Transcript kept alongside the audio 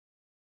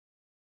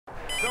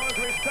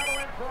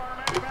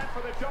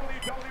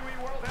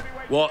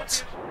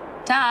What?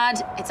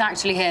 Dad, it's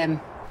actually him.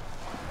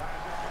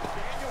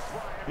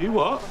 You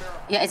what?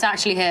 Yeah, it's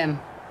actually him.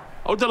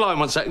 Hold the line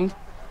 1 second.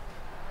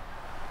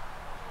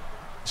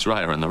 It's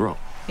Raya and The Rock.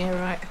 Yeah,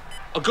 right.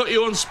 I got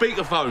you on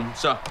speakerphone,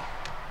 sir.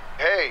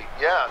 Hey,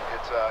 yeah,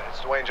 it's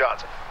Dwayne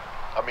Johnson.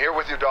 I'm here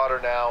with your daughter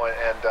now,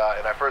 and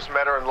I first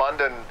met her in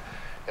London,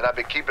 and I've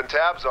been keeping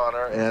tabs on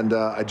her. And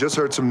I just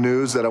heard some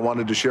news that I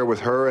wanted to share with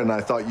her, and I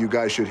thought you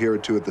guys should hear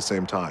it too at the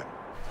same time.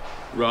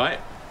 Right.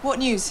 What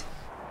news?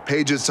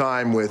 Paige's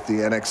time with the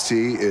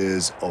NXT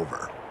is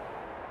over.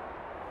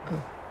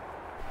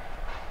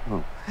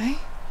 Oh. Hey?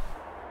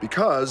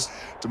 Because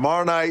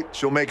tomorrow night,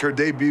 she'll make her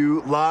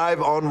debut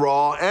live on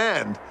Raw,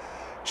 and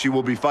she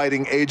will be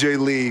fighting AJ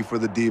Lee for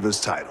the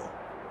Divas title.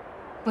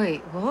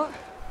 Wait, what?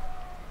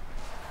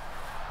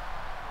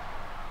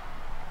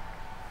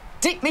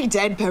 Dick me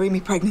dead, bury me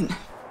pregnant.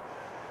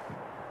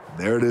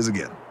 There it is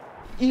again.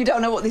 You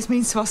don't know what this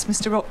means to us,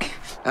 Mr. Rock.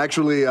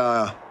 Actually,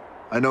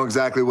 I know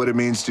exactly what it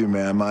means to you,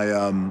 ma'am.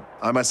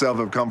 I myself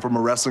have come from a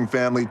wrestling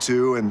family,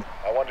 too, and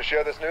I wanted to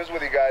share this news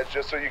with you guys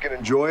just so you can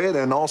enjoy it,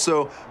 and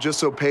also just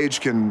so Paige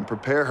can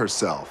prepare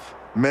herself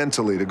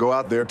mentally to go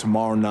out there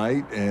tomorrow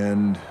night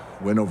and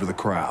win over the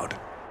crowd.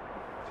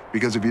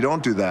 Because if you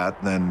don't do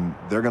that, then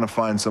they're gonna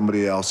find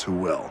somebody else who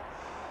will.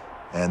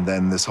 And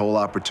then this whole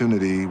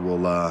opportunity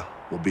will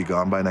be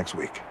gone by next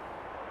week.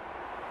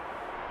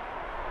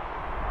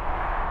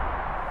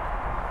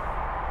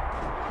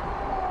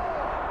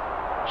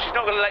 She's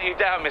not going to let you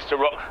down, Mr.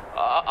 Rock.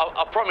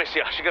 I promise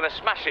you, she's going to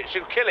smash it.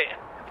 She'll kill it.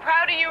 I'm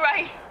proud of you,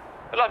 Ray.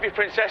 I love you,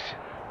 Princess.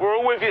 We're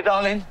all with you,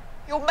 darling.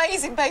 You're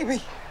amazing,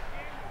 baby.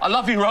 I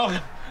love you,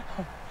 Rock.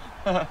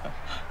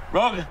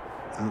 Rock.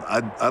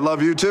 I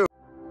love you, too.